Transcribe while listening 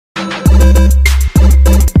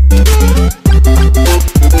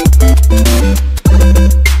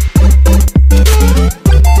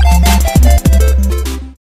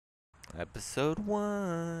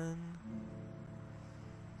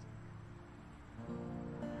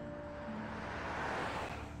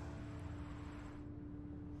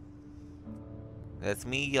That's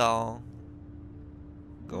me, y'all.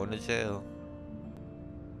 Going to jail.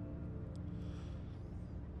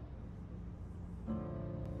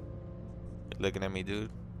 You're looking at me,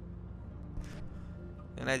 dude.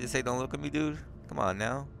 Didn't I just say don't look at me, dude? Come on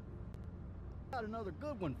now. Got another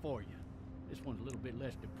good one for you. This one's a little bit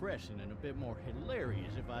less depressing and a bit more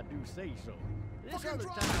hilarious, if I do say so. This other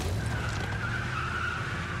time.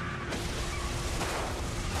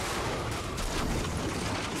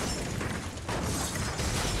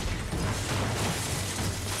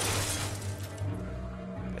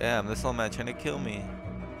 Damn, this old man trying to kill me.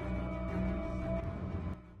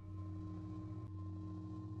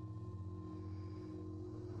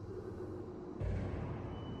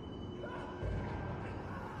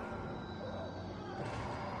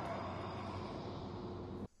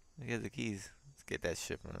 Here's the keys. Let's get that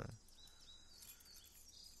shit, man.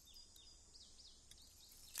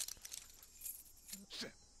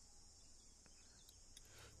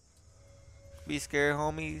 Be scared,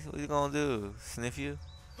 homies. What you gonna do? Sniff you?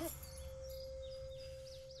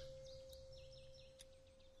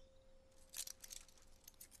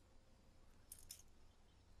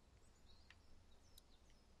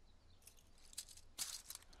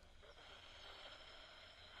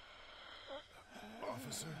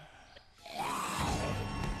 Officer?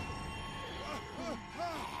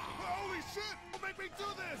 Holy shit! Don't make me do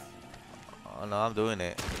this! Oh no, I'm doing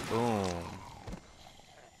it. Boom.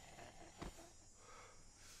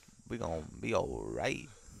 We gonna be alright.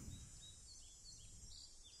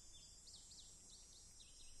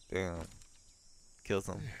 Damn. Kill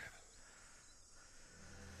some.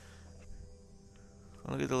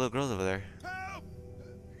 Oh, look at the little girls over there. Help!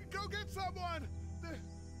 Go get someone! There's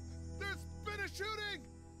been a shooting!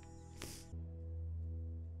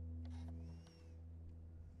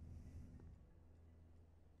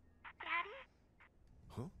 Daddy?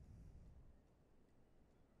 Huh?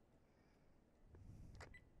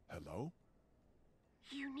 Hello?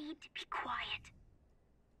 You need to be quiet.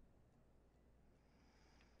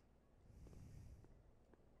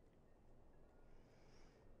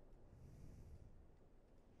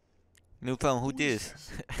 New phone, who this?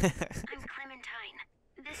 I'm Clementine.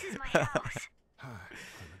 This is my house. Hi,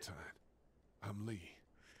 Clementine. I'm Lee.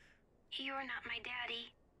 You're not my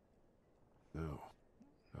daddy. No,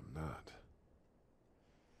 I'm not.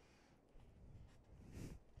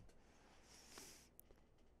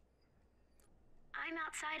 I'm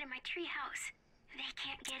outside in my treehouse. They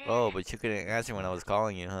can't get in. Oh, but you couldn't answer when I was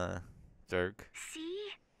calling you, huh? Jerk.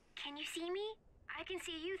 See? Can you see me? I can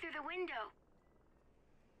see you through the window.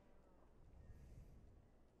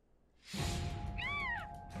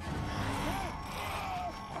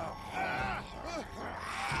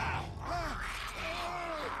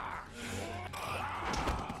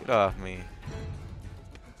 Get off me.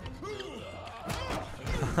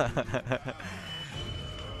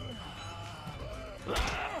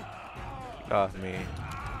 Get off me.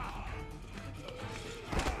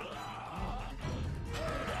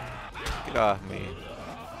 Get off me.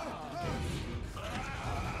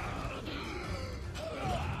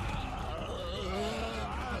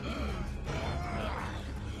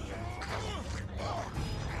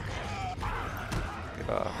 Get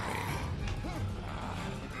off me.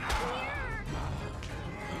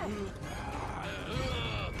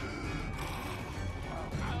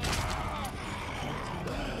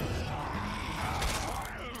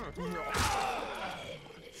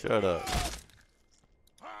 Shut up.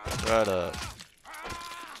 Shut up.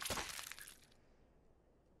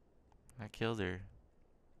 I killed her.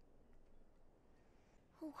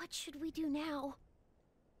 What should we do now?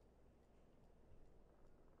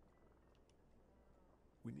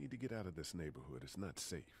 We need to get out of this neighborhood. It's not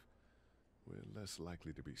safe. We're less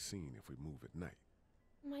likely to be seen if we move at night.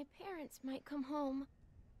 My parents might come home.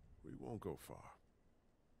 We won't go far.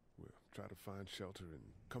 We'll try to find shelter and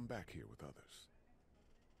come back here with others.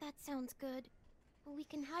 That sounds good. We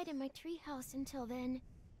can hide in my treehouse until then.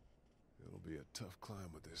 It'll be a tough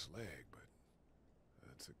climb with this leg, but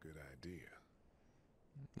that's a good idea.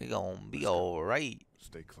 We gonna be alright.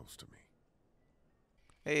 Stay close to me.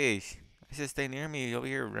 Hey, I should stay near me. You over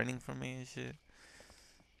here running from me and shit.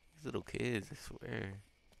 These little kids, I swear.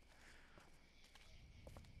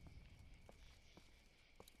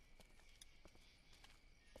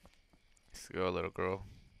 Let's go, little girl.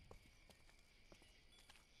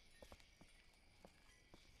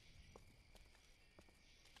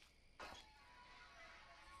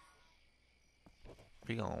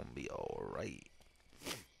 We gonna be alright.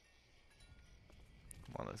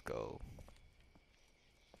 Come on, let's go.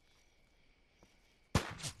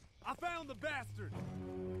 I found the bastard!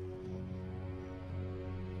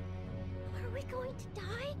 Hurry! we going to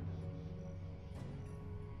die?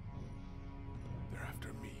 They're after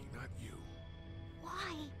me, not you.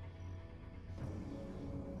 Why?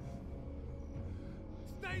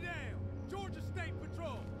 Stay down! Georgia State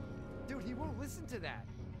Patrol! Dude, he won't listen to that.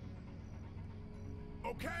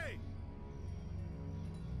 Okay!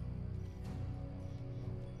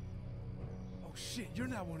 Oh shit, you're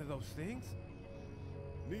not one of those things.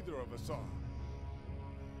 Neither of us are.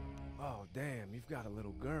 Oh damn, you've got a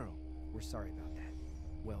little girl. We're sorry about that.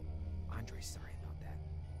 Well, Andre's sorry about that.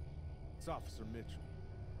 It's Officer Mitchell.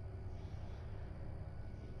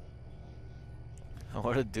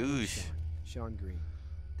 What a douche. Sean Green.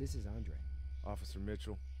 This is Andre. Officer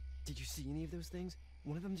Mitchell. Did you see any of those things?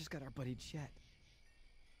 One of them just got our buddy Chet.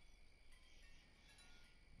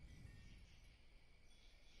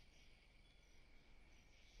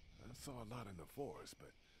 I saw a lot in the forest,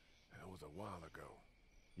 but that was a while ago.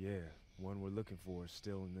 Yeah, one we're looking for is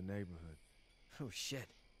still in the neighborhood. Oh shit,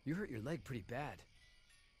 you hurt your leg pretty bad.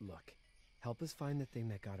 Look, help us find the thing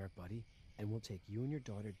that got our buddy, and we'll take you and your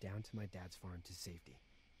daughter down to my dad's farm to safety.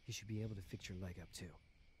 He should be able to fix your leg up too.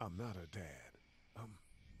 I'm not a dad.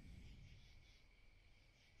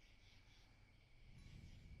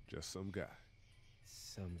 Just some guy.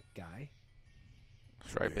 Some guy?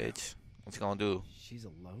 That's right, Yeah. bitch. What you gonna do? She's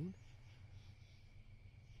alone?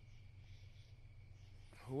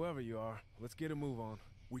 Whoever you are, let's get a move on.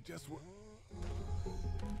 We just were...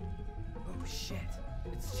 Oh shit,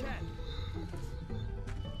 it's Chet.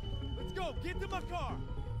 Let's go! Get to my car!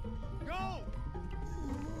 Go!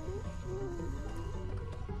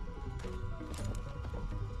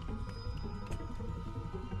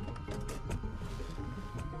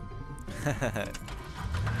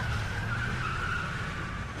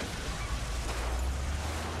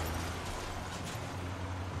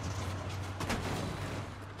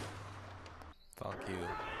 Fuck you.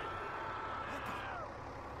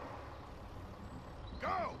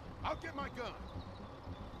 Go! I'll get my gun!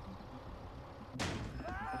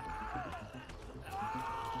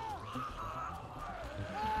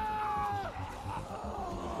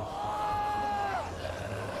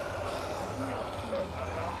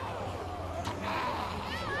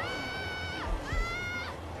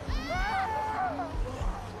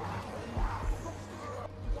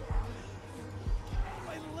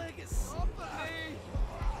 My leg is something.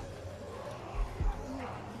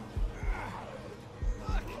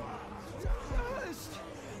 Fuck! Just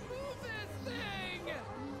move this thing!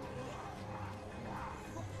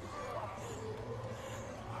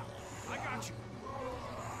 I got you!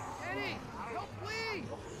 Eddie, help please!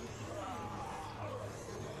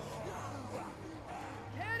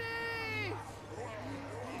 Eddie!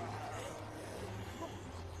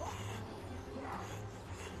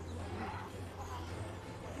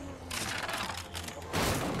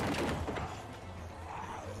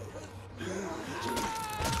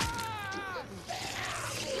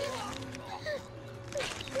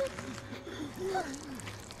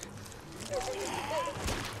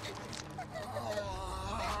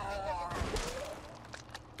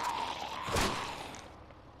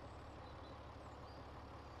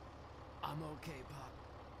 I'm okay, Pop.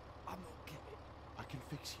 I'm okay. I can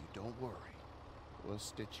fix you, don't worry. We'll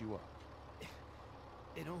stitch you up.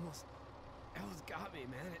 It almost got me,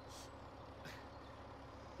 man.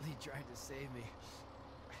 Lee tried to save me.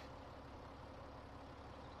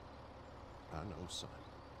 I know, son.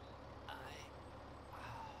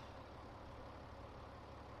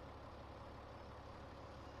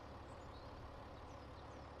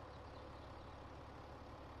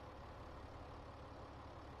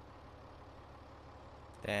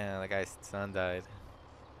 Damn, that guy's son died.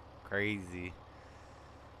 Crazy.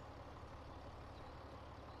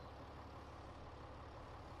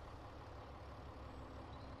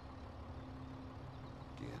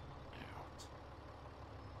 Get out.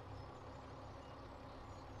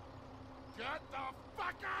 Get the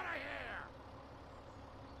fuck out of here!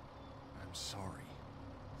 I'm sorry.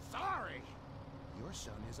 Sorry! Your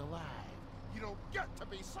son is alive. You don't get to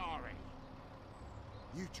be sorry!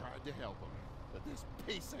 You tried to help him, but this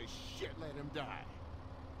piece of shit let him die.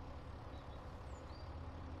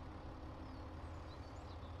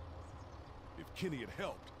 If Kenny had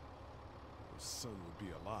helped, your son would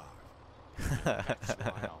be alive. That's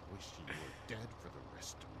why I'll wish you were dead for the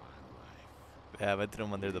rest of my life. Yeah, I threw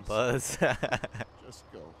him under the bus.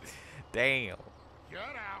 Just go. Damn. Get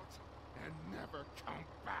out and never come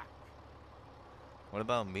back! What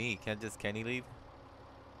about me? Can't just Kenny leave?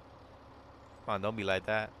 Come on, don't be like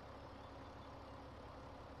that.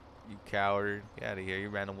 You coward. Get out of here. You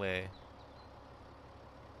ran away.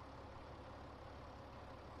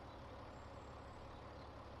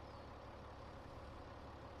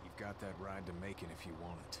 You've got that ride to Macon if you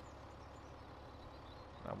want it.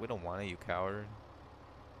 Nah, we don't want it, you coward.